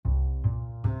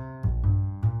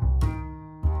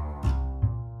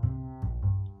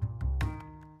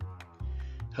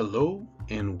Hello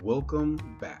and welcome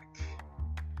back.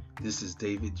 This is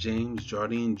David James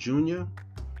Jardine Jr.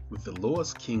 with the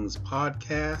Lost Kings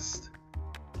podcast.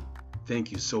 Thank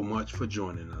you so much for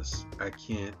joining us. I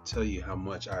can't tell you how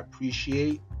much I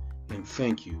appreciate and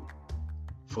thank you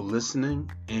for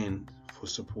listening and for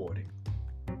supporting.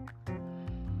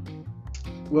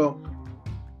 Well,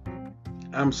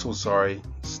 I'm so sorry.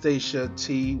 Stacia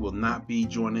T will not be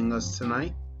joining us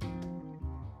tonight.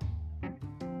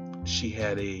 She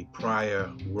had a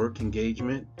prior work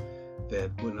engagement that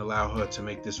wouldn't allow her to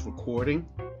make this recording,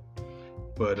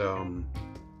 but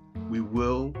we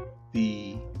will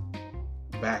be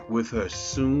back with her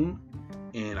soon,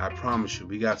 and I promise you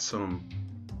we're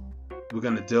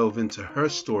going to delve into her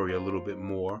story a little bit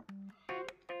more.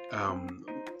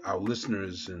 Our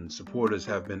listeners and supporters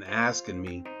have been asking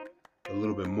me a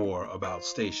little bit more about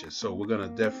Stacia, so we're going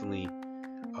to definitely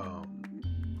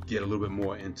get a little bit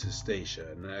more into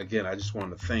Stacia. And again, I just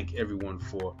want to thank everyone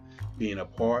for being a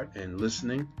part and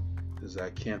listening, because I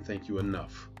can't thank you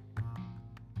enough.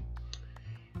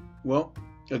 Well,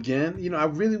 again, I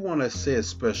really want to say a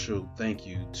special thank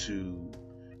you to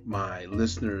my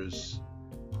listeners,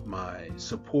 my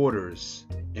supporters,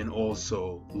 and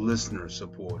also listener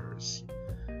supporters.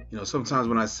 Sometimes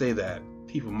when I say that,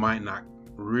 people might not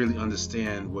really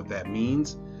understand what that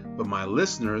means, but my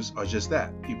listeners are just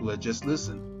that, people that just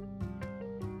listen.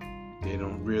 They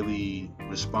don't really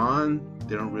respond.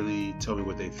 They don't really tell me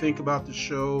what they think about the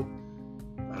show.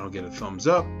 I don't get a thumbs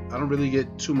up. I don't really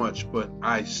get too much, but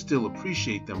I still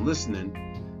appreciate them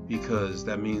listening, because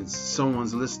that means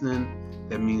someone's listening.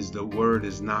 That means the word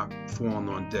is not falling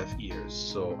on deaf ears.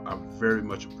 So I very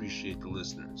much appreciate the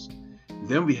listeners.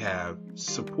 Then we have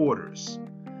supporters.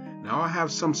 Now I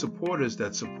have some supporters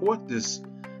that support this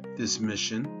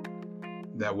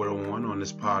mission that we're on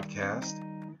this podcast.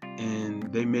 And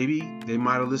they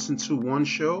might have listened to one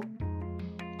show.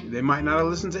 They might not have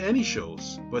listened to any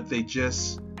shows, but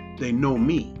they know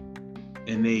me,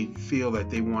 and they feel that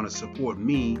they want to support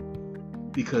me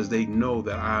because they know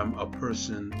that I'm a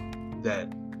person that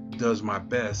does my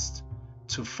best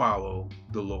to follow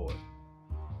the Lord.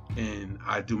 And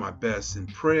I do my best in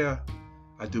prayer.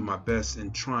 I do my best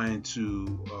in trying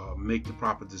to make the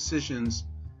proper decisions.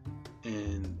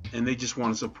 And they just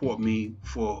want to support me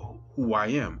for who I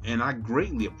am. And I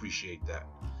greatly appreciate that.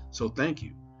 So thank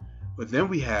you. But then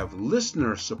we have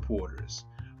listener supporters.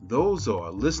 Those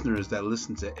are listeners that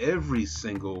listen to every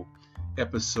single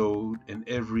episode and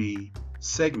every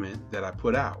segment that I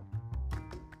put out.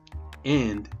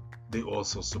 And they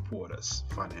also support us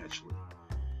financially.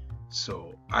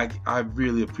 So I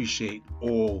really appreciate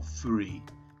all three: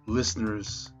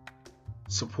 listeners,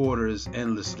 supporters,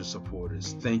 and listener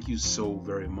supporters. Thank you so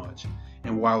very much.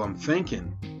 And while I'm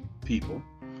thanking people,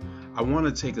 I want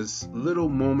to take a little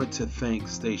moment to thank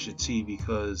Stacia T,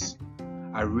 because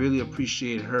I really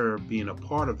appreciate her being a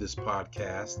part of this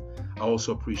podcast. I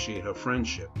also appreciate her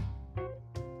friendship.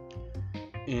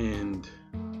 And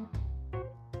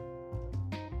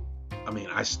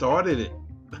I started it.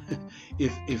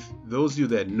 If those of you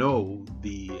that know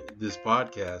this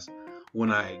podcast,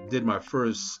 when I did my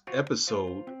first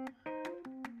episode,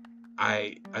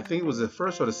 I think it was the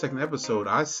first or the second episode,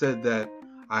 I said that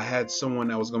I had someone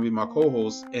that was going to be my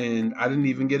co-host, and I didn't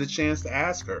even get a chance to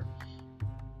ask her.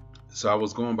 So I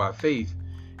was going by faith,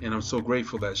 and I'm so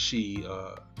grateful that she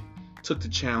took the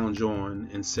challenge on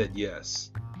and said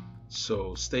yes.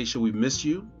 So Stacia, we miss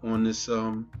you on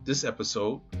this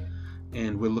episode,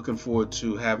 and we're looking forward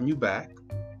to having you back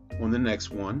on the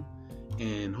next one.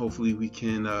 And hopefully we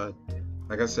can,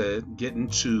 like I said, get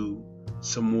into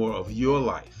some more of your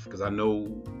life, because I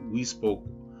know we spoke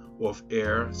off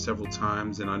air several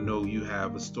times, and I know you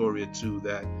have a story or two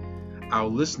that our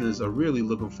listeners are really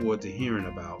looking forward to hearing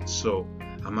about. So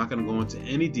I'm not going to go into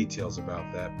any details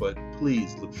about that, but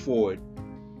please look forward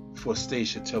for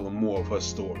Stacia telling more of her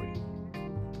story.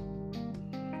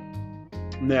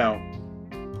 Now,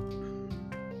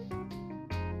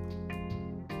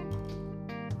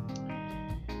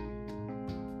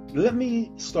 let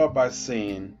me start by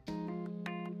saying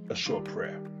a short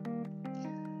prayer.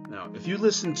 Now, if you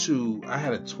listen to, I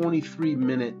had a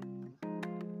 23-minute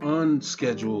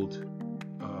unscheduled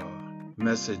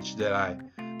message that I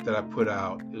put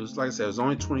out. It was, like I said, it was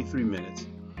only 23 minutes,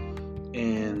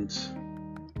 and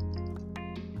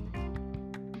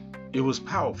it was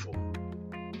powerful.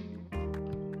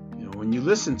 When you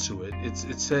listen to it,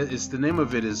 it's the name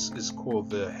of it is called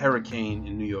The Hurricane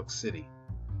in New York City.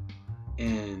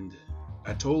 And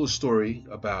I told a story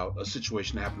about a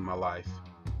situation that happened in my life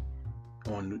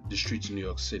on the streets of New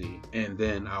York City. And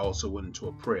then I also went into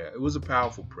a prayer. It was a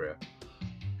powerful prayer.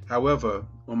 However,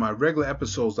 on my regular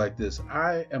episodes like this,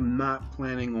 I am not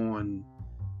planning on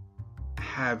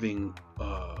having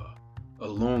a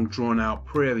long drawn out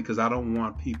prayer, because I don't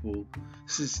want people.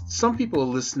 Some people are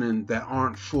listening that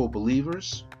aren't full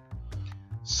believers.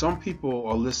 Some people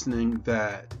are listening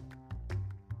that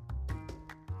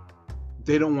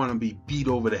they don't want to be beat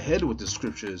over the head with the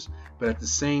scriptures, but at the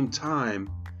same time,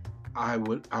 I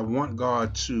want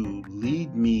God to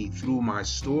lead me through my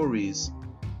stories,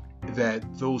 that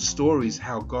those stories,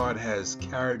 how God has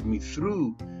carried me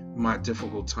through my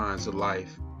difficult times of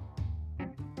life,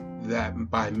 that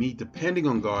by me depending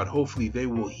on God, hopefully they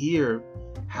will hear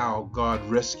how God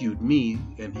rescued me,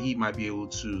 and He might be able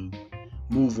to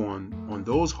move on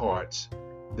those hearts,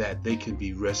 that they can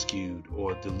be rescued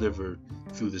or delivered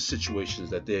through the situations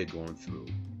that they're going through.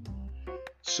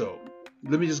 So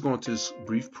let me just go into this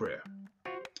brief prayer.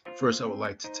 First, I would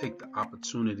like to take the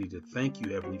opportunity to thank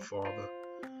you, Heavenly Father,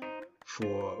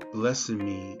 for blessing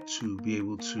me to be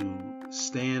able to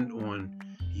stand on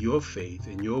your faith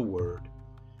and your word,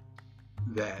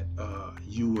 that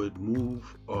you would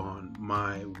move on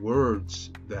my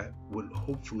words that would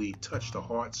hopefully touch the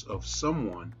hearts of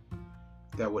someone,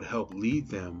 that would help lead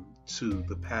them to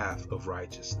the path of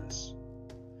righteousness,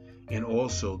 and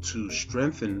also to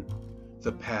strengthen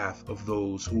the path of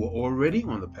those who are already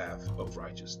on the path of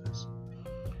righteousness.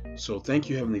 So thank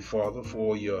you, Heavenly Father, for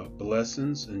all your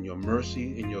blessings and your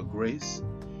mercy and your grace.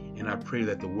 And I pray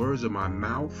that the words of my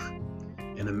mouth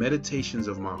and the meditations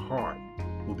of my heart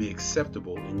will be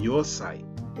acceptable in your sight,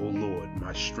 O Lord,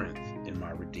 my strength and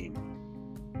my Redeemer.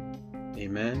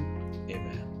 Amen.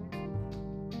 Amen.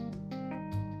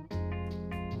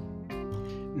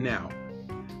 Now,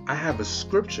 I have a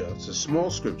scripture. It's a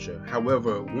small scripture.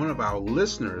 However, one of our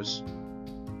listeners,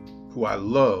 who I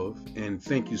love, and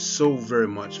thank you so very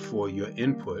much for your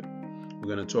input.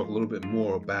 We're going to talk a little bit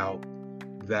more about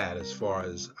that, as far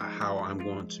as how I'm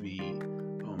going to be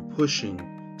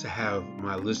pushing to have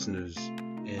my listeners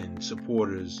and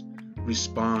supporters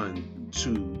respond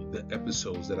to the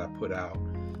episodes that I put out,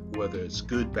 whether it's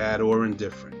good, bad, or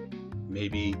indifferent.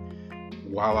 Maybe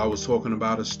while I was talking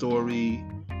about a story,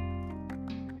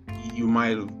 you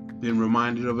might have been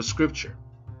reminded of a scripture.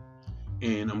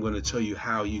 And I'm going to tell you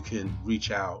how you can reach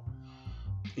out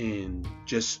and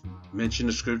just mention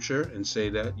the scripture and say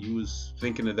that you was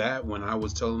thinking of that when I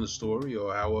was telling the story,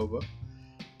 or however.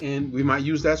 And we might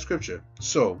use that scripture.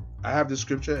 So I have this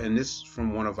scripture, and this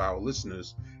from one of our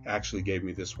listeners actually gave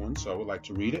me this one, so I would like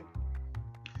to read it.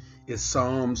 It's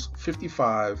Psalms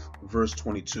 55, verse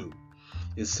 22.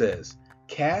 It says,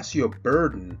 "Cast your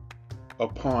burden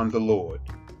upon the Lord,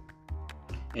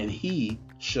 and He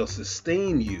shall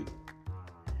sustain you.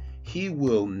 He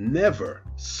will never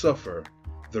suffer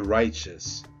the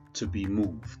righteous to be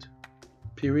moved."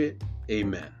 Period.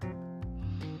 Amen.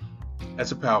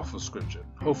 That's a powerful scripture.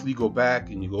 Hopefully you go back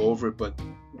and you go over it, but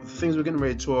the things we're getting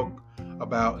ready to talk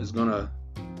about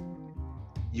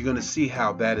you're gonna see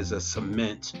how that is a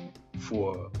cement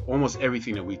for almost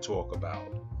everything that we talk about.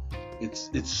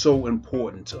 It's so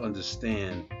important to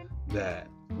understand that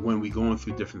when we're going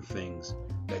through different things,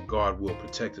 that God will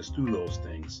protect us through those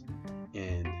things,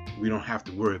 and we don't have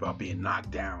to worry about being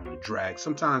knocked down and dragged.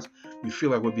 Sometimes we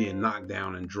feel like we're being knocked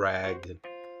down and dragged,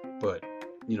 but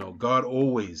God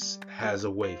always has a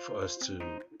way for us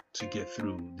to get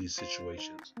through these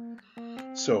situations.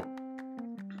 So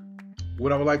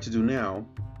what I would like to do now,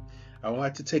 I would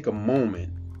like to take a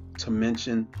moment to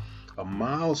mention a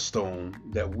milestone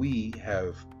that we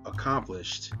have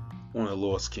accomplished on the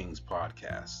Lost Kings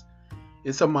podcast.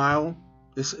 It's a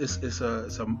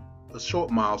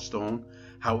short milestone.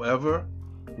 However,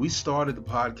 we started the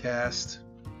podcast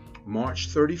March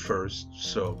 31st,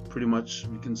 so pretty much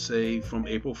we can say from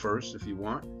April 1st, if you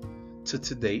want, to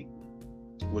date,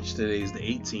 which today is the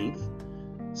 18th,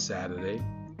 Saturday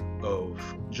of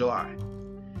July.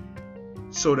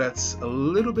 So that's a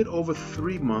little bit over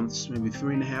 3 months, maybe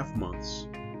 3.5 months.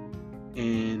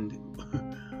 And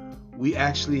we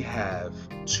actually have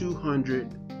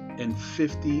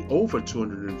over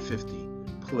 250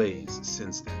 plays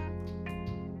since then.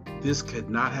 This could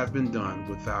not have been done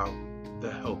without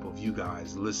the help of you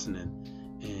guys listening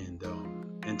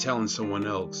and telling someone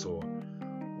else, or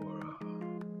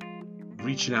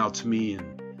reaching out to me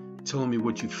and telling me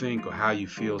what you think or how you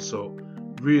feel. So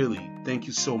really, thank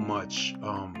you so much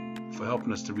for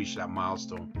helping us to reach that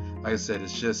milestone. Like I said,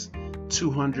 it's just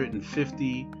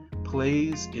 250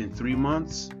 plays in 3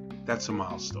 months. That's a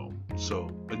milestone. So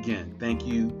again, thank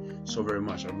you so very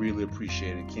much. I really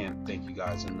appreciate it. Can't thank you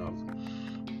guys enough.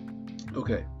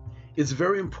 Okay, it's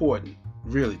very important.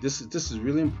 Really, this is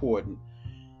really important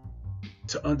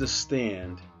to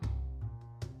understand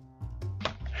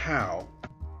how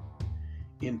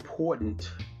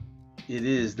important it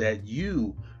is that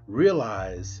you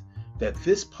realize that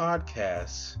this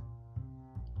podcast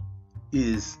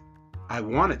is, I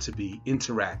want it to be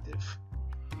interactive.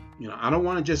 I don't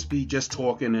want to just be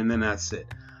talking and then that's it.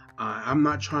 I'm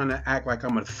not trying to act like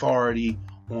I'm an authority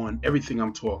on everything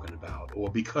I'm talking about, or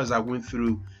because I went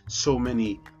through so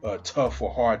many tough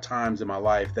or hard times in my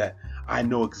life that I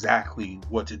know exactly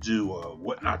what to do or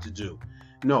what not to do.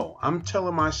 No, I'm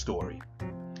telling my story,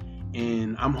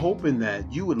 and I'm hoping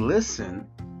that you would listen,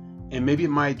 and maybe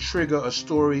it might trigger a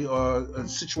story or a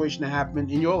situation that happened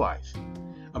in your life.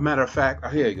 A matter of fact,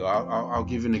 here you go. I'll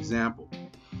give you an example.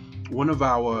 One of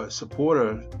our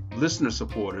listener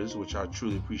supporters, which I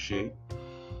truly appreciate,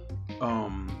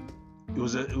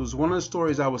 it was one of the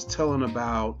stories I was telling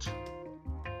about.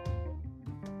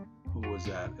 What was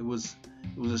that? It was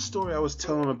a story I was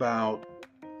telling about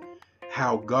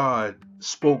how God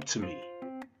spoke to me,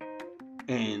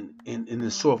 and in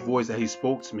the soft voice that He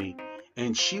spoke to me,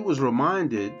 and she was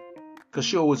reminded, because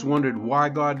she always wondered why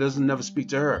God doesn't never speak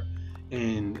to her,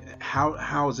 and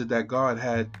how is it that God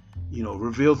had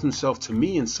revealed Himself to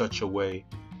me in such a way,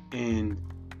 and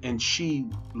she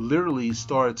literally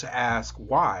started to ask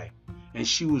why. And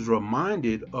she was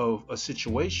reminded of a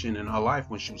situation in her life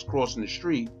when she was crossing the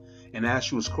street. And as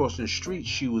she was crossing the street,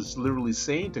 she was literally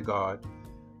saying to God,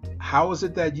 how is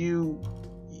it that you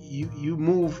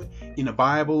move in the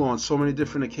Bible on so many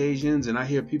different occasions? And I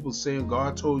hear people saying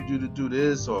God told you to do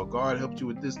this, or God helped you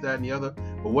with this, that, and the other.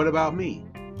 But what about me?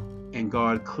 And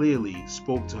God clearly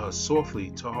spoke to her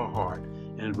softly to her heart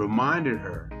and reminded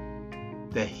her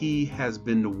that He has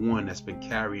been the one that's been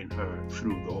carrying her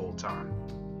through the whole time.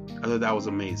 I thought that was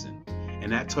amazing.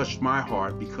 And that touched my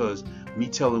heart, because me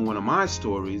telling one of my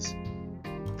stories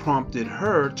prompted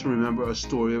her to remember a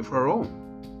story of her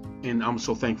own. And I'm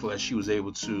so thankful that she was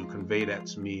able to convey that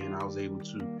to me, and I was able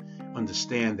to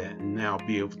understand that and now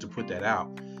be able to put that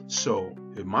out. So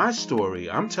in my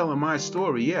story, I'm telling my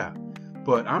story, yeah,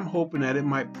 but I'm hoping that it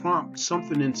might prompt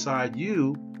something inside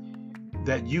you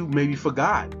that you maybe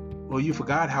forgot, or you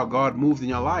forgot how God moved in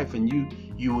your life, and you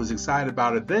was excited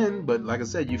about it then, but like I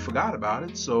said, you forgot about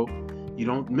it, so you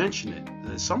don't mention it.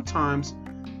 And sometimes,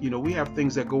 we have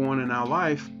things that go on in our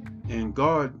life, and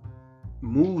God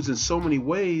moves in so many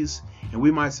ways, and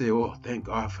we might say, oh, thank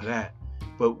God for that.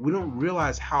 But we don't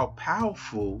realize how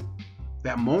powerful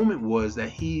that moment was, that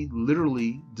He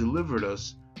literally delivered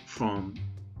us from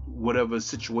whatever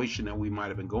situation that we might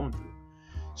have been going through.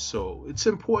 So it's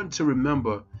important to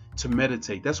remember to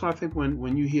meditate. That's why I think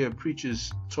when you hear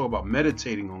preachers talk about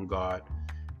meditating on God,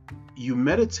 you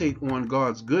meditate on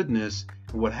God's goodness,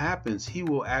 and what happens, He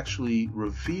will actually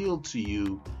reveal to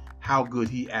you how good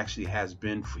He actually has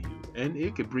been for you. And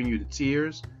it could bring you to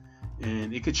tears,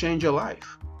 and it could change your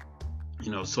life.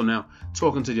 So now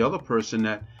talking to the other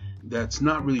person that's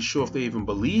not really sure if they even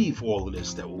believe all of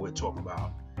this that we're talking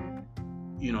about,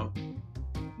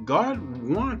 God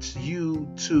wants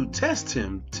you to test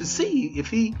Him to see if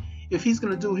He's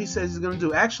going to do what He says He's going to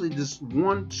do. Actually, there's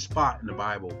one spot in the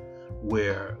Bible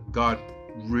where God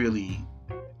really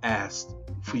asked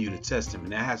for you to test Him,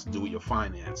 and that has to do with your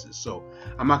finances. So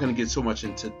I'm not going to get so much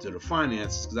into the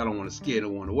finances, because I don't want to scare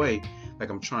anyone away,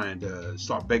 like I'm trying to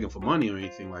start begging for money or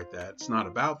anything like that. It's not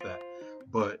about that.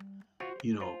 But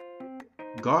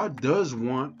God does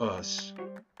want us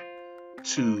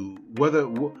to, whether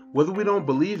we don't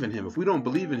believe in Him, if we don't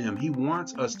believe in Him, He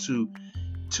wants us to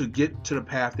get to the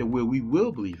path that where we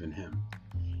will believe in Him.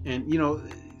 And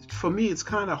for me, it's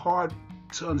kind of hard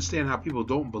to understand how people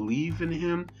don't believe in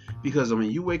Him, because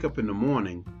you wake up in the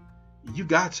morning, you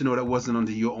got to know that wasn't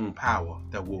under your own power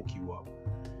that woke you up.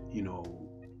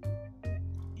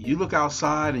 You look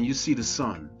outside and you see the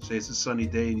sun. Say it's a sunny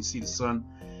day and you see the sun,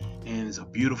 and it's a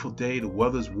beautiful day, the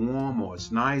weather's warm or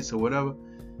it's nice or whatever.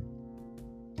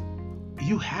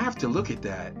 You have to look at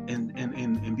that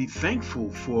and be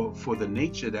thankful for the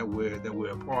nature that we're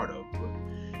a part of.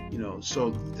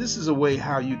 So this is a way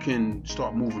how you can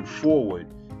start moving forward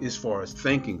as far as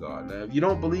thanking God. Now, if you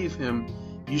don't believe Him,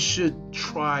 you should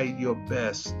try your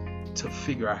best to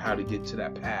figure out how to get to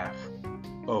that path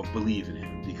of believing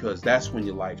Him, because that's when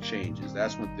your life changes.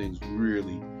 That's when things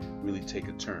really, really take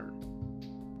a turn.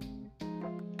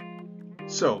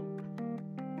 So,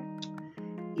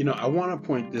 I want to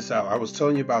point this out. I was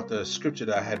telling you about the scripture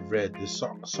that I had read, this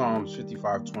Psalms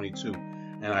 55:22,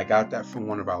 and I got that from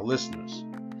one of our listeners.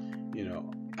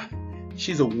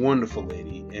 She's a wonderful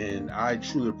lady, and I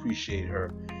truly appreciate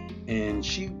her. And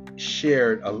she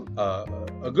shared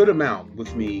a good amount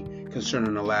with me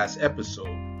concerning the last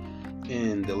episode.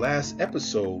 In the last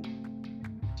episode,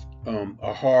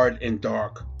 a hard and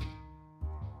dark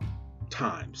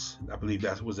times. I believe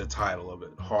that was the title of it.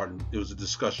 It was a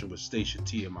discussion with Stacia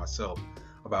T and myself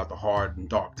about the hard and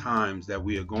dark times that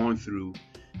we are going through,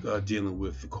 dealing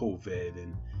with the COVID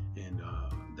and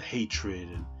the hatred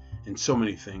and so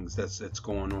many things that's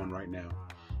going on right now.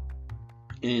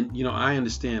 And I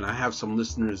understand. I have some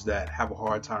listeners that have a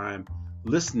hard time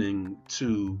listening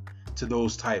to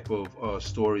those type of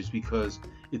stories because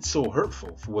it's so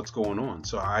hurtful for what's going on.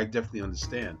 So I definitely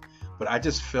understand. But I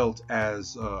just felt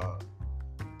as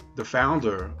the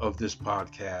founder of this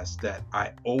podcast that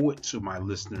I owe it to my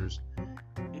listeners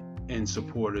and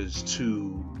supporters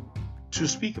to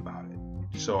speak about it.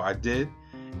 So I did,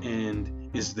 and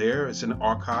it's in the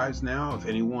archives now. If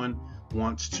anyone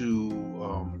wants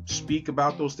to speak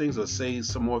about those things or say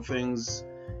some more things,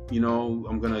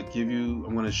 I'm going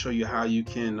to show you how you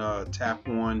can tap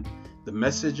on the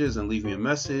messages and leave me a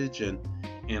message. And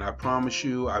I promise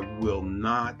you, I will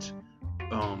not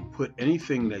put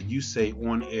anything that you say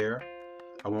on air.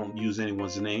 I won't use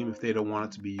anyone's name if they don't want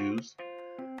it to be used.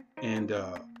 And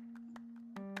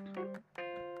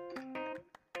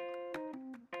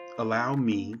allow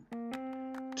me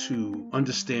to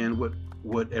understand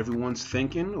what everyone's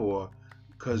thinking, or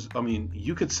because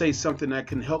you could say something that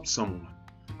can help someone.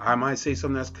 I might say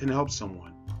something that can help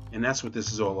someone, and that's what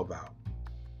this is all about.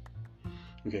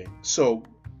 Okay, so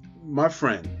my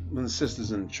friend, one of the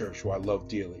sisters in the church who I love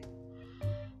dearly,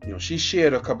 she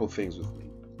shared a couple of things with me.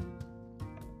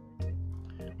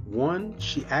 One,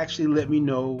 she actually let me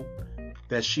know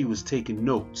that she was taking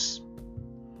notes.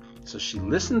 So she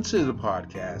listened to the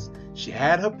podcast, she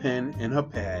had her pen and her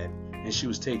pad, and she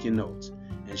was taking notes.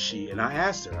 And I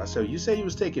asked her, I said, you say you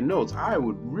was taking notes. I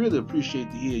would really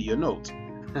appreciate to hear your notes.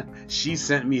 She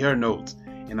sent me her notes,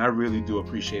 and I really do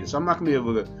appreciate it. So I'm not going to be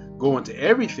able to go into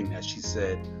everything that she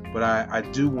said, but I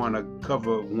do want to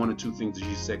cover one or two things that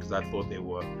she said because I thought they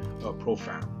were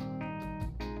profound.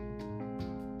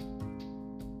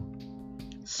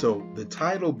 So the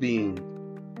title being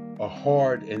A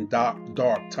Hard and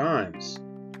Dark Times,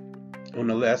 on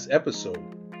the last episode,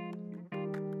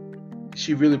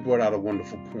 she really brought out a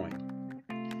wonderful point.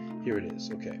 Here it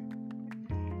is, okay.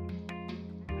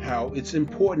 How it's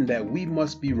important that we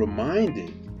must be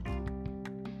reminded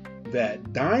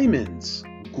that diamonds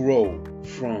grow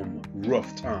from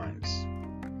rough times.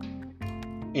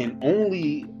 And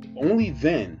only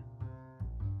then,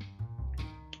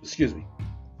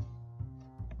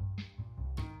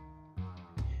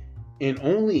 and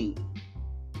only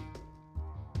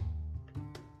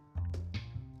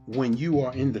when you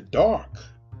are in the dark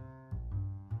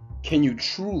can you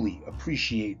truly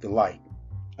appreciate the light.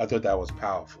 I thought that was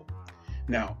powerful.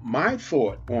 Now, my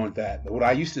thought on that, what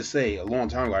I used to say a long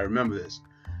time ago, I remember this,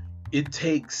 it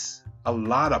takes a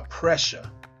lot of pressure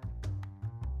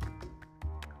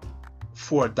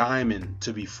for a diamond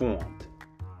to be formed.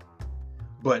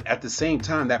 But at the same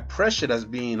time, that pressure that's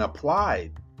being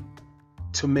applied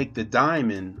to make the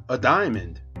diamond a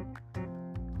diamond,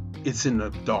 it's in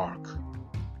the dark.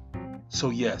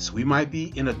 So yes, we might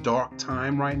be in a dark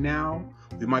time right now.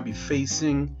 We might be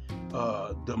facing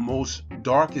the most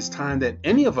darkest time that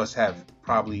any of us have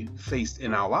probably faced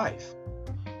in our life.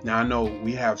 Now, I know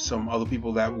we have some other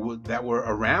people that were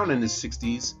around in the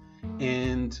 60s,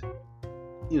 and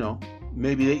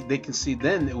maybe they can see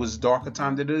then it was a darker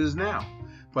time than it is now.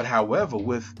 But however,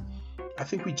 I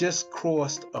think we just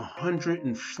crossed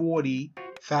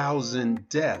 140,000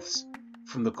 deaths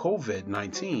from the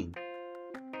COVID-19.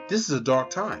 This is a dark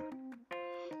time.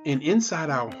 And inside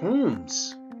our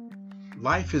homes,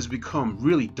 life has become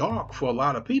really dark for a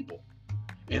lot of people.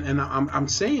 And I'm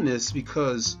saying this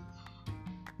because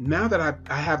now that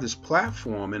I have this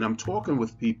platform and I'm talking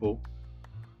with people,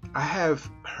 I have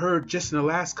heard just in the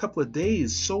last couple of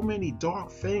days so many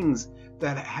dark things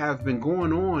that have been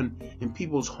going on in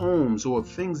people's homes, or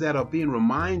things that are being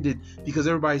reminded because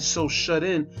everybody's so shut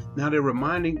in. Now they're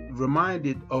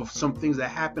reminded of some things that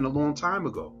happened a long time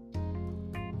ago.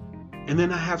 And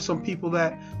then I have some people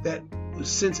that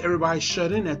since everybody's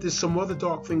shut in, that there's some other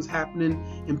dark things happening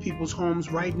in people's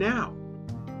homes right now.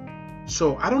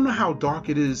 So I don't know how dark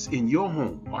it is in your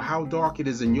home or how dark it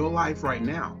is in your life right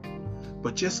now,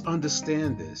 but just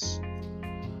understand this,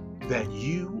 that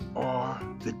you are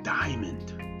the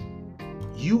diamond.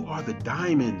 You are the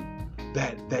diamond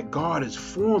that God is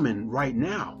forming right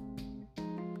now.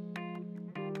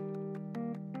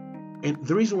 And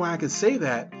the reason why I can say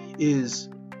that is,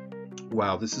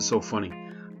 wow, this is so funny.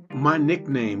 My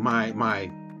nickname,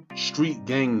 my street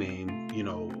gang name,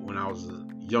 when I was a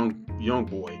young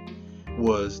boy,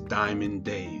 was Diamond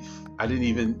Dave.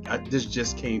 This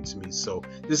just came to me, so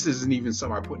this isn't even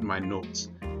something I put in my notes.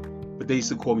 But they used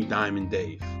to call me Diamond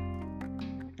Dave.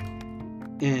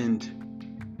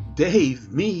 And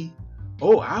Dave, me,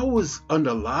 I was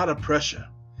under a lot of pressure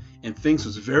and things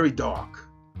was very dark.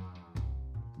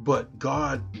 But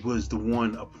God was the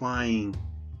one applying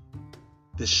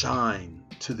the shine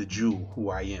to the Jew who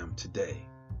I am today.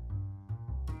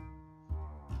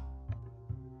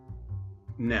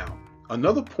 Now,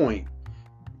 another point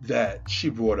that she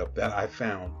brought up that I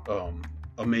found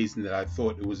amazing, that I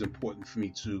thought it was important for me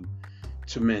to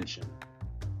mention.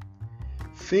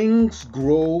 Things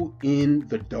grow in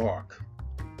the dark,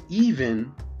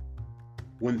 even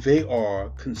when they are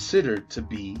considered to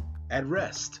be at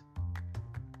rest.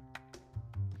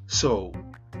 So,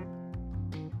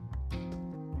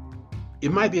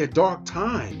 it might be a dark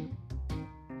time,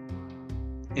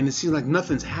 and it seems like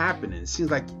nothing's happening. It seems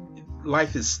like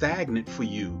life is stagnant for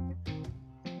you.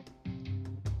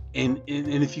 And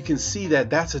if you can see that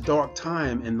that's a dark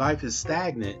time and life is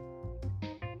stagnant,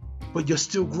 but you're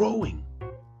still growing.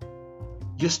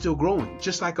 You're still growing.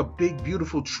 Just like a big,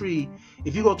 beautiful tree.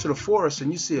 If you go to the forest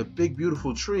and you see a big,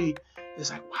 beautiful tree,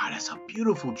 it's like, wow, that's a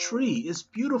beautiful tree. It's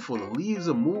beautiful. The leaves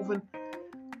are moving.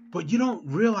 But you don't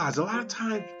realize, a lot of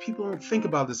times people don't think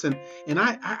about this. And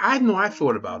I know I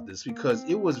thought about this because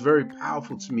it was very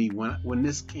powerful to me when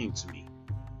this came to me.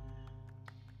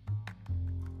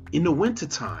 In the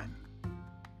wintertime,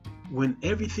 when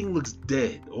everything looks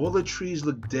dead, all the trees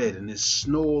look dead, and there's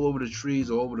snow all over the trees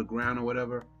or over the ground or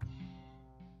whatever,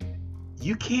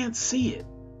 you can't see it,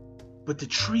 but the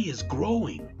tree is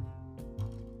growing.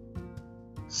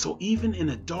 So even in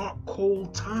a dark,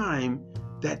 cold time,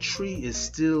 that tree is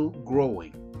still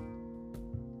growing.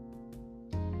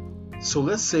 So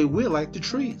let's say we're like the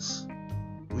trees.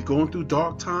 We're going through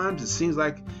dark times. It seems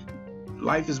like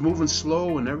life is moving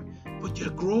slow and everything, but you're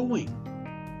growing.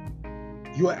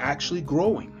 You are actually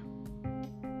growing.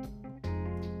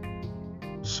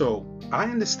 So I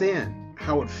understand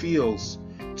how it feels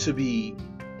to be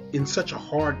in such a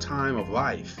hard time of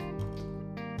life,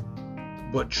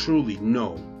 but truly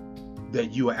know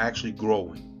that you are actually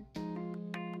growing.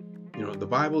 You know, the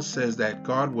Bible says that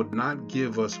God would not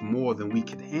give us more than we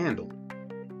could handle.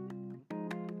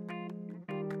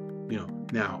 You know,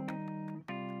 now,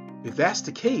 if that's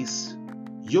the case,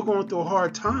 you're going through a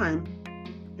hard time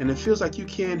and it feels like you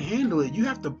can't handle it, you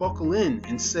have to buckle in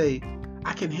and say,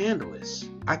 I can handle this.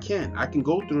 I can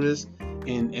go through this.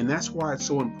 And that's why it's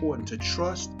so important to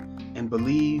trust and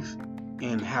believe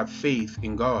and have faith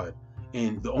in God.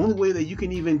 And the only way that you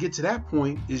can even get to that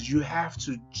point is you have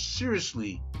to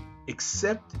seriously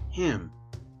accept Him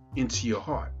into your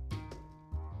heart,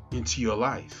 into your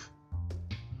life.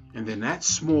 And then that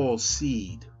small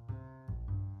seed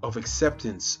of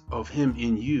acceptance of Him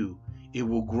in you, it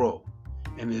will grow.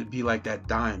 And it'll be like that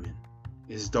diamond.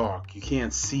 It's dark. You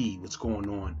can't see what's going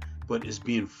on, but it's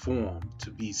being formed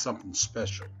to be something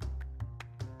special.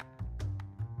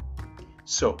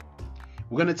 So,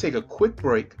 we're going to take a quick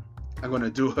break. I'm going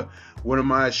to do one of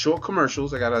my short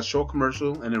commercials. I got a short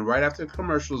commercial, and then right after the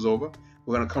commercial is over,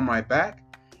 we're going to come right back,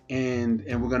 and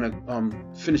we're going to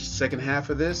finish the second half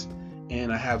of this.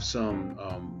 And I have some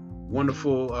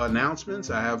wonderful announcements.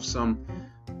 I have some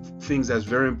things that's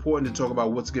very important to talk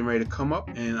about what's getting ready to come up,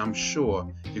 and I'm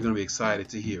sure you're going to be excited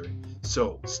to hear it.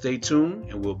 So stay tuned,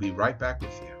 and we'll be right back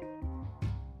with you.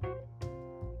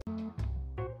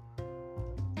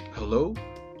 Hello,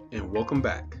 and welcome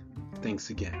back. Thanks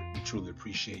again. I truly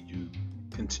appreciate you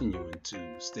continuing to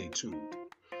stay tuned.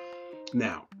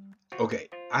 Now, okay,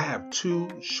 I have two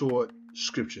short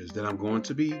scriptures that I'm going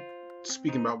to be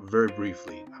speaking about very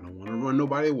briefly. I don't want to run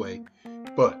nobody away,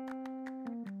 but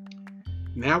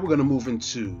now we're going to move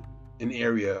into an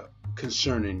area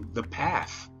concerning the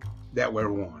path that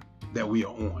we're on, that we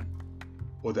are on,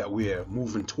 or that we are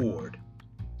moving toward,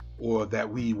 or that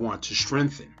we want to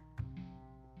strengthen.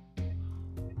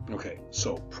 Okay,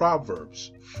 so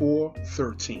Proverbs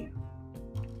 4:13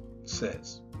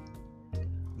 says,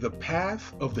 "The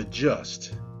path of the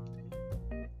just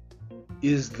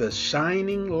is the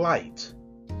shining light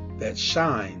that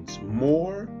shines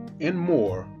more and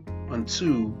more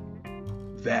unto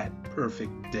that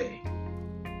perfect day."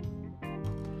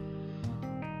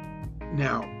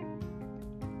 Now,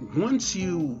 once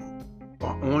you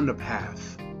are on the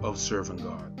path of serving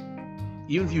God,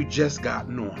 even if you just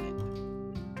gotten on it,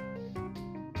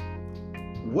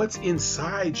 what's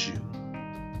inside you,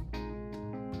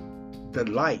 the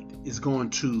light is going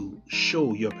to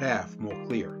show your path more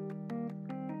clear.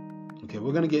 Okay,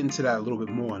 we're going to get into that a little bit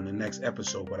more in the next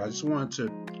episode, but I just wanted to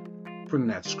bring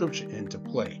that scripture into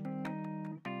play.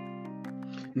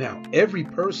 Now, every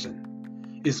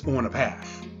person is on a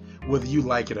path, whether you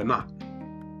like it or not.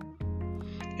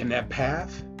 And that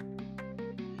path,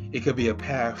 it could be a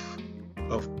path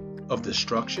of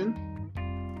destruction,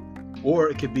 or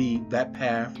it could be that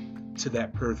path to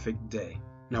that perfect day.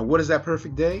 Now, what is that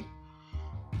perfect day?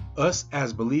 Us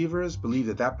as believers believe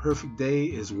that that perfect day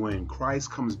is when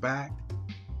Christ comes back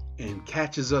and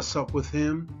catches us up with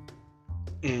him,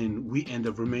 and we end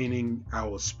up remaining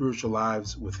our spiritual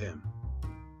lives with him.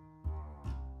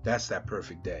 That's that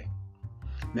perfect day.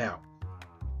 Now,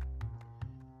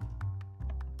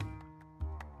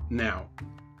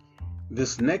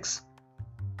 this next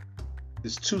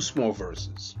is 2 small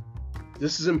verses.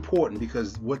 This is important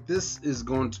because what this is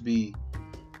going to be,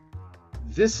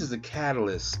 this is the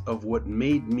catalyst of what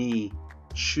made me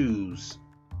choose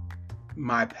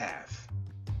my path.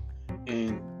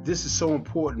 And this is so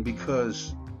important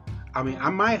because,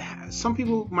 some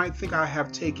people might think I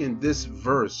have taken this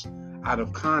verse out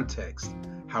of context.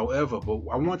 However, but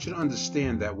I want you to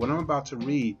understand that what I'm about to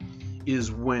read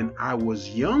is when I was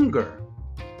younger.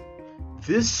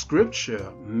 This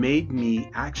scripture made me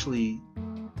actually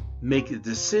make a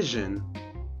decision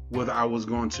whether I was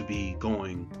going to be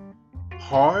going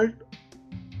hard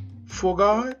for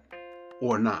God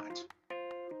or not.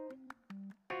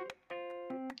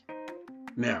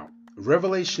 Now,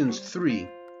 Revelations 3,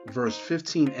 verse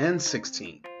 15 and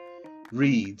 16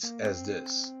 reads as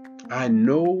this: I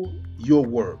know your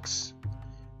works,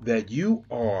 that you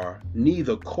are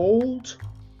neither cold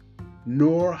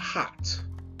nor hot.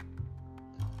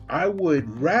 I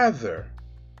would rather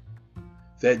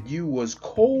that you was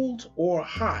cold or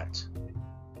hot.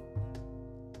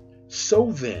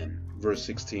 So then, verse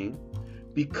 16,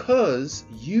 because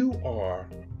you are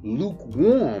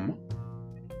lukewarm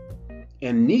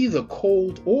and neither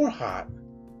cold or hot,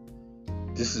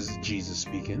 this is Jesus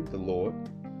speaking, the Lord,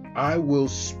 I will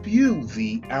spew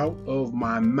thee out of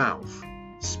my mouth.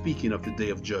 Speaking of the day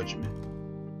of judgment.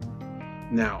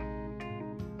 Now,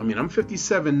 I'm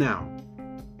 57 now.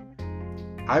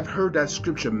 I've heard that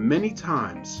scripture many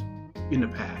times in the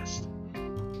past.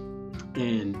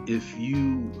 And if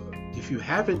you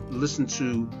haven't listened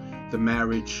to The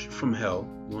Marriage from Hell,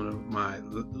 one of my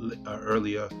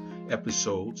earlier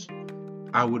episodes,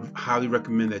 I would highly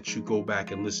recommend that you go back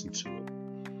and listen to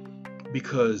it.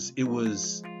 Because it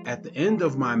was at the end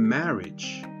of my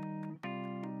marriage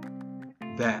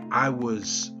that I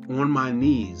was on my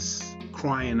knees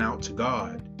crying out to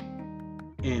God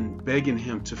and begging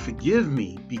him to forgive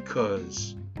me,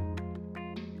 because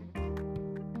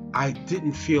I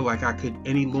didn't feel like I could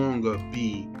any longer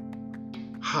be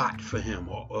hot for him,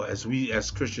 or as we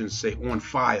as Christians say, on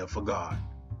fire for God.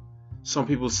 Some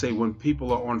people say when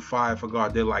people are on fire for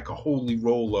God, they're like a holy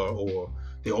roller, or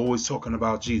they're always talking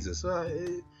about Jesus.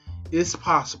 It's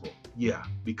possible, yeah,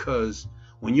 because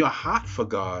when you're hot for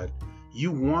God, you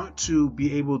want to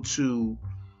be able to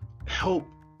help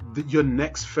your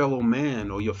next fellow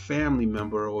man, or your family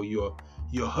member, or your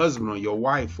husband, or your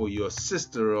wife, or your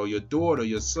sister, or your daughter, or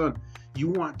your son. You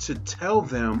want to tell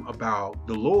them about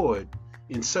the Lord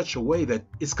in such a way that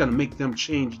it's going to make them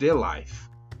change their life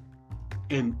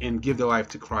and give their life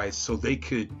to Christ, so they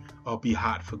could be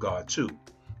hot for God too.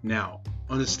 Now,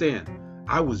 understand,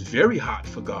 I was very hot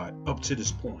for God up to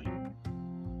this point.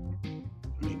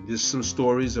 There's some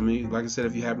stories. Like I said,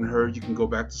 if you haven't heard, you can go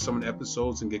back to some of the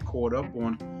episodes and get caught up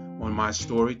on my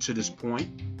story to this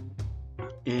point.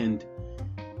 And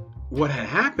what had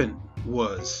happened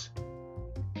was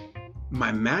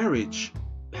my marriage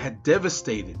had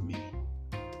devastated me,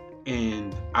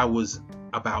 and I was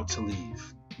about to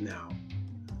leave. Now,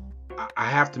 I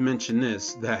have to mention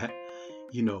this, that,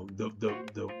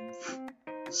 the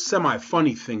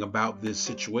semi-funny thing about this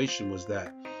situation was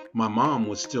that my mom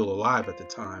was still alive at the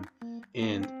time.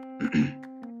 And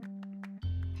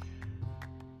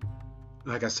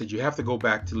like I said, you have to go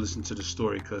back to listen to the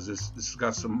story, because this has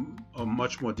got some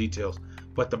much more details.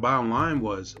 But the bottom line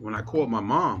was, when I called my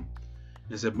mom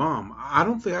and said, Mom, I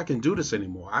don't think I can do this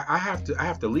anymore. I have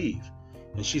to leave.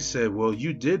 And she said, well,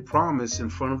 you did promise in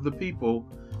front of the people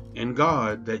and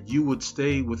God that you would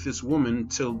stay with this woman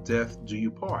till death do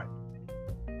you part.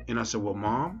 And I said, well,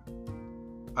 Mom,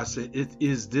 I said, it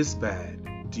is this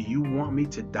bad. Do you want me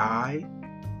to die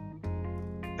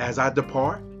as I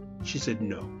depart? She said,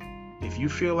 no. If you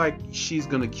feel like she's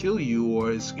going to kill you,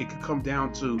 or it could come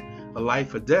down to a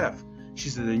life or death, she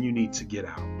said, then you need to get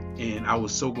out. And I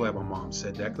was so glad my mom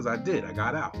said that, because I did. I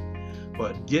got out.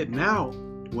 But getting out,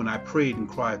 when I prayed and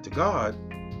cried to God,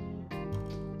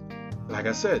 like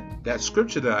I said, that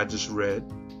scripture that I just read,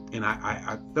 and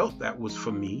I felt that was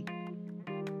for me.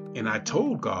 And I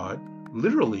told God,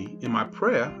 literally in my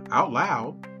prayer out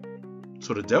loud,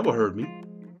 so the devil heard me,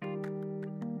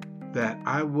 that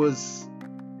I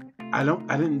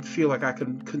didn't feel like I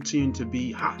could continue to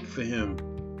be hot for him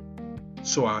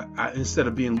So I instead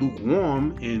of being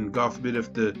lukewarm, and God forbid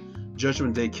if the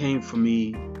judgment day came for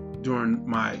me during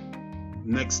my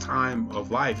next time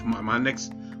of life, my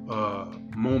next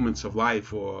moments of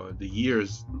life, or the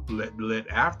years led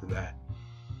after that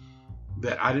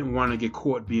I didn't want to get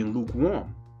caught being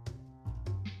lukewarm,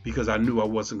 because I knew I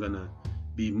wasn't going to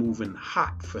be moving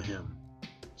hot for him.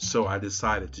 So I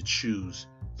decided to choose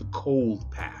the cold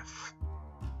path.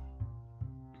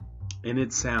 And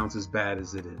it sounds as bad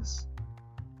as it is.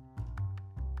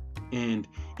 And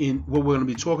in what we're going to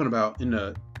be talking about in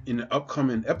the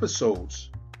upcoming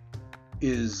episodes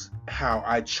is how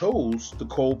I chose the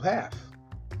cold path.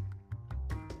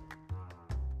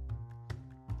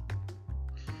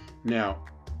 Now,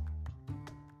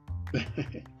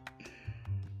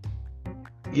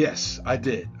 yes, I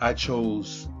did. I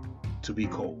chose to be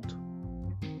cold.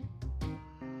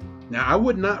 Now, I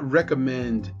would not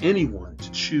recommend anyone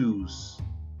to choose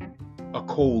a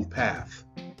cold path,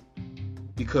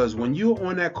 because when you're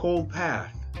on that cold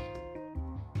path,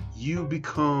 you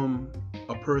become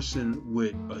a person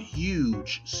with a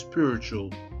huge spiritual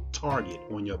target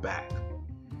on your back,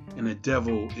 and the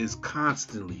devil is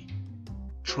constantly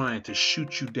trying to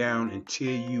shoot you down and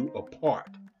tear you apart,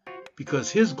 because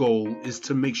his goal is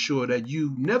to make sure that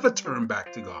you never turn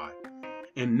back to God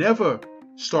and never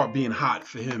start being hot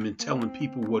for him and telling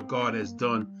people what God has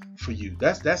done for you.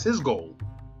 That's his goal.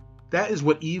 That is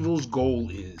what evil's goal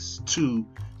is, to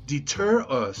deter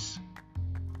us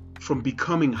from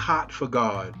becoming hot for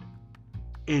God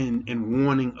and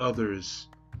warning others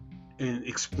and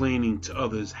explaining to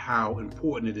others how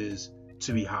important it is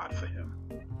to be hot for him.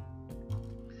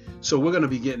 So we're going to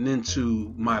be getting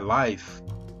into my life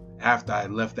after I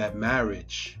left that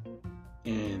marriage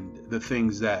and the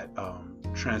things that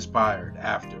transpired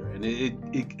after. And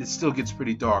it still gets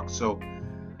pretty dark. So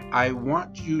I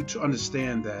want you to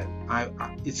understand that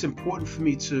it's important for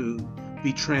me to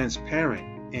be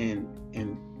transparent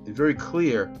and very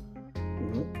clear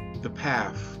the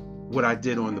path, what I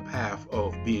did on the path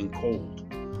of being cold.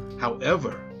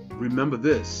 However, remember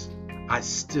this, I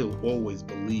still always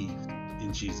believed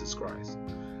in Jesus Christ.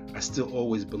 I still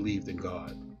always believed in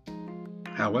God.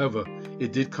 However,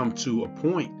 it did come to a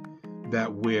point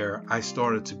that where I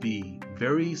started to be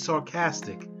very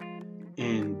sarcastic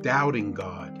and doubting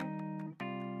God.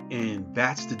 And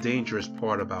that's the dangerous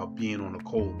part about being on a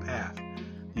cold path,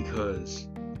 because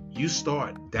you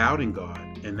start doubting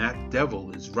God, and that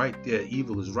devil is right there,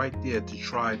 evil is right there to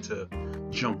try to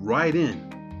jump right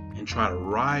in and try to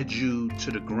ride you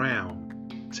to the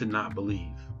ground to not believe.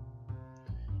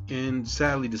 And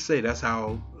sadly to say, that's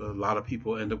how a lot of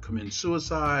people end up committing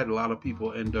suicide. A lot of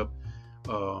people end up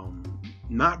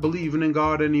not believing in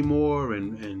God anymore,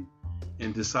 and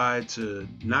decide to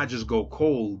not just go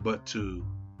cold, but to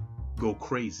go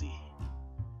crazy.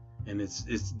 And it's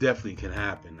definitely can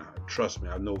happen. Trust me,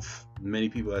 I know many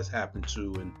people that's happened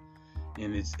to,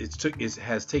 and it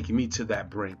has taken me to that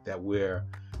brink, that where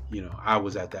I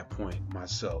was at that point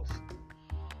myself.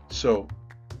 So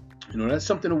that's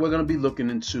something that we're going to be looking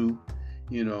into.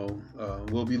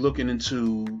 We'll be looking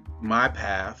into my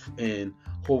path, and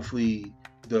hopefully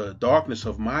the darkness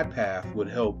of my path would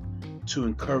help to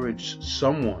encourage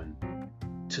someone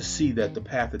to see that the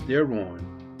path that they're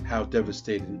on, how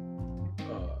devastating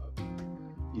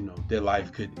their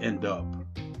life could end up.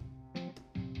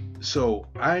 So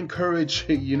I encourage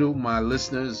my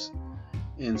listeners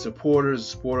and supporter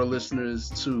listeners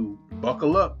to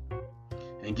buckle up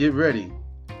and get ready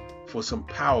for some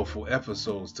powerful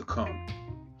episodes to come.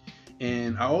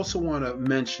 And I also want to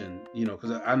mention,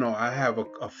 because I know I have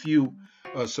a few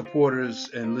supporters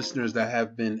and listeners that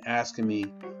have been asking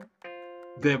me,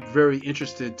 they're very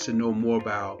interested to know more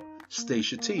about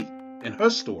Stacia T and her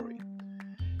story.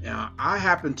 Now, I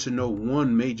happen to know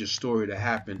one major story that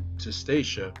happened to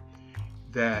Stacia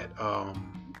that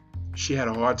she had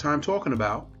a hard time talking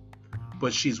about,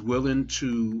 but she's willing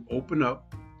to open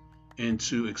up and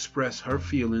to express her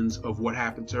feelings of what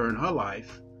happened to her in her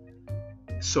life.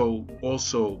 So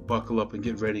also buckle up and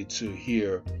get ready to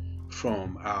hear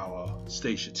from our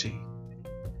Stacia T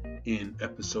in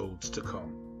episodes to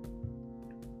come.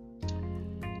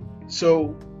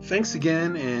 So thanks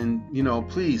again, and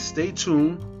please stay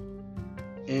tuned.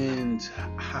 And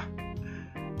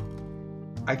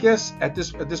I guess at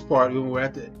this part, when we're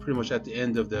pretty much at the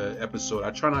end of the episode,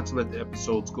 I try not to let the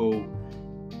episodes go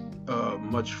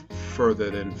much further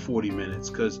than 40 minutes,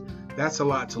 because that's a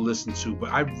lot to listen to.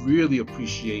 But I really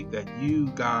appreciate that you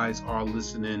guys are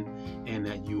listening, and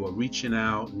that you are reaching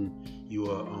out, and you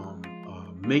are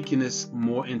making this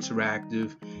more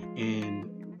interactive.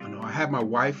 And I know I had my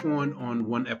wife on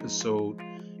one episode,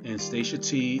 And Stacia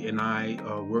T and I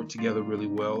worked together really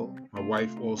well. My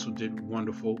wife also did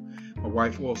wonderful. My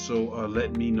wife also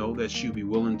let me know that she'll be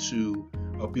willing to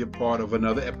be a part of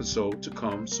another episode to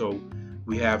come. So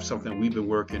we have something we've been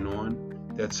working on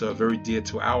that's very dear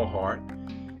to our heart.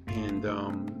 And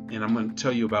I'm going to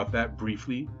tell you about that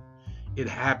briefly. It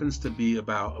happens to be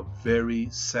about a very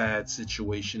sad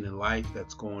situation in life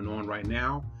that's going on right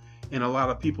now. And a lot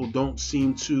of people don't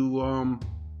seem to...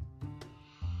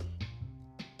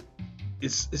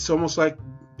 It's almost like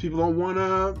people don't want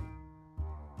to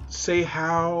say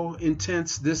how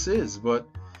intense this is. But,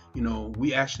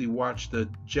 we actually watched the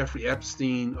Jeffrey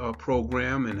Epstein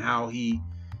program and how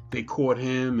they caught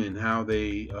him and how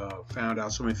they found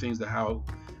out so many things,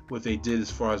 what they did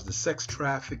as far as the sex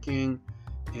trafficking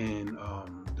and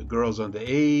the girls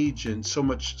underage and so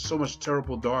much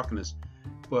terrible darkness.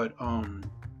 But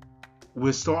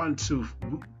we're starting to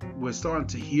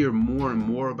hear more and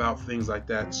more about things like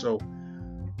that. So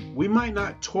we might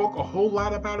not talk a whole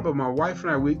lot about it, but my wife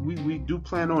and I, we do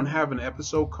plan on having an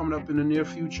episode coming up in the near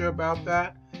future about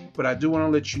that. But I do want to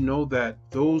let you know that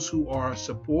those who are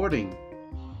supporting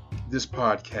this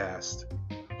podcast,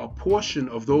 a portion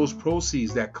of those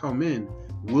proceeds that come in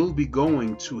will be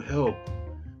going to help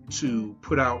to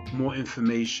put out more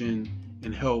information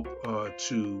and help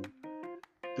to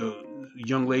the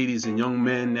young ladies and young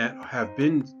men that have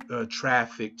been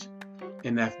trafficked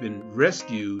and have been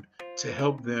rescued, to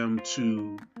help them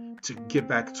to get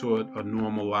back to a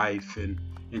normal life and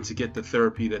to get the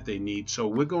therapy that they need. So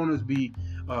we're going to be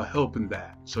helping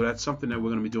that. So that's something that we're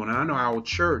going to be doing. And I know our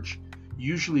church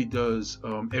usually does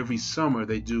every summer.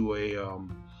 They do a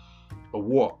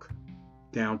walk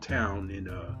downtown in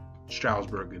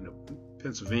Stroudsburg in the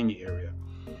Pennsylvania area.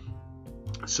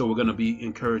 So we're going to be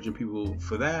encouraging people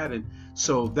for that. And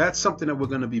so that's something that we're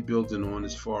going to be building on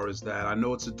as far as that. I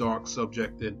know it's a dark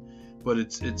subject, but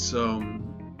it's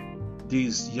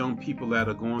these young people that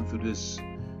are going through this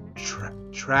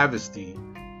travesty,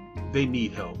 they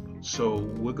need help. So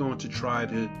we're going to try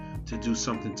to do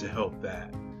something to help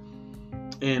that.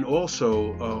 And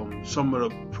also some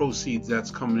of the proceeds that's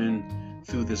coming in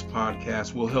through this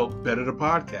podcast will help better the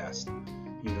podcast,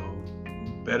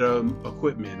 better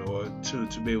equipment, or to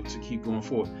be able to keep going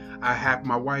forward.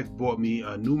 My wife bought me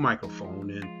a new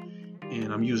microphone,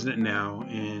 and I'm using it now.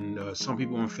 And some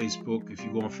people on Facebook, if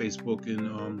you go on Facebook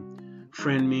and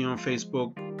friend me on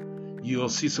Facebook, you'll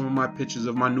see some of my pictures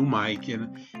of my new mic.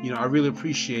 And I really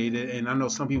appreciate it. And I know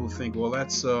some people think, well,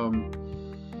 that's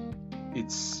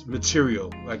it's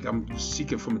material, like I'm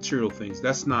seeking for material things.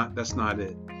 That's not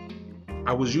it.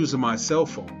 I was using my cell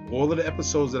phone. All of the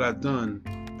episodes that I've done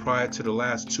prior to the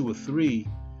last 2 or 3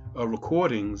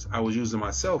 recordings, I was using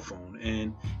my cell phone,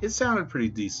 and it sounded pretty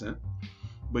decent,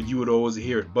 but you would always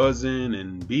hear it buzzing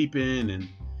and beeping, and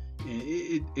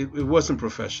it wasn't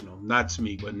professional, not to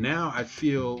me. But now I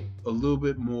feel a little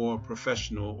bit more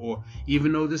professional, or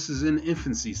even though this is in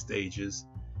infancy stages,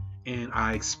 and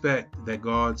I expect that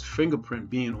God's fingerprint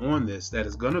being on this, that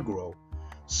is going to grow.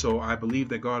 So I believe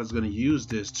that God is going to use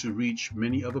this to reach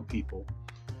many other people.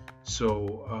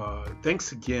 So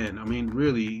thanks again. I mean,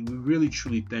 really, we really,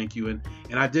 truly thank you. And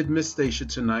I did miss Stacia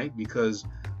tonight because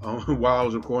while I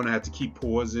was recording, I had to keep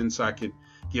pausing so I could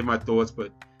give my thoughts.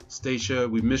 But Stacia,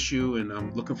 we miss you, and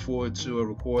I'm looking forward to a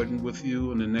recording with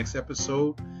you in the next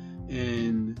episode.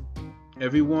 And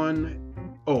everyone,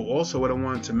 also what I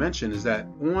wanted to mention is that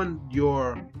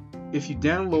if you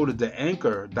downloaded the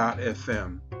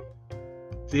Anchor.fm,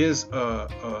 there's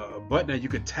a button that you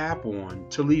could tap on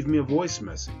to leave me a voice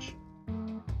message.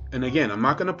 And again, I'm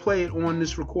not going to play it on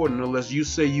this recording unless you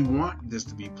say you want this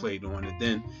to be played on it.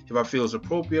 Then if I feel it's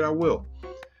appropriate, I will.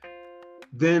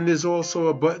 Then there's also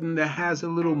a button that has a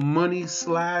little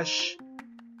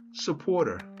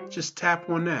money/supporter. Just tap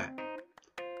on that.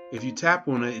 If you tap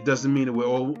on it, it doesn't mean that we're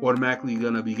automatically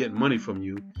going to be getting money from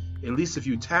you. At least if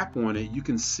you tap on it, you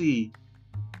can see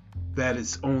that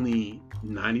it's only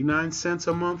 99 cents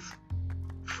a month,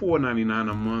 $4.99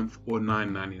 a month, or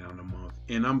 $9.99 a month.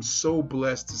 And I'm so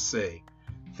blessed to say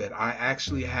that I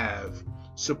actually have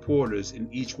supporters in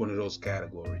each one of those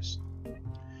categories.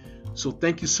 So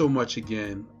thank you so much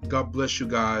again. God bless you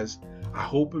guys. I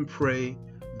hope and pray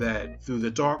that through the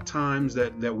dark times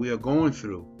that we are going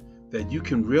through, that you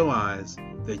can realize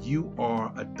that you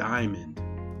are a diamond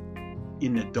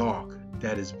in the dark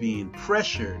that is being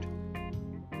pressured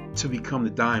to become the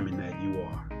diamond that you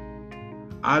are.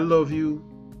 I love you.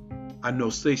 I know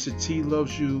Stacia T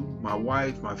loves you. My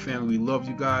wife, my family, we love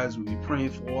you guys. We'll be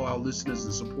praying for all our listeners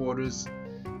and supporters.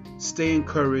 Stay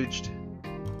encouraged.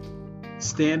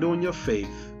 Stand on your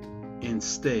faith and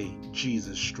stay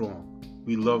Jesus strong.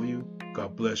 We love you.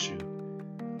 God bless you.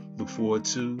 Look forward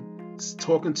to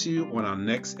talking to you on our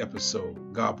next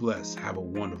episode. God bless. Have a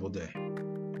wonderful day.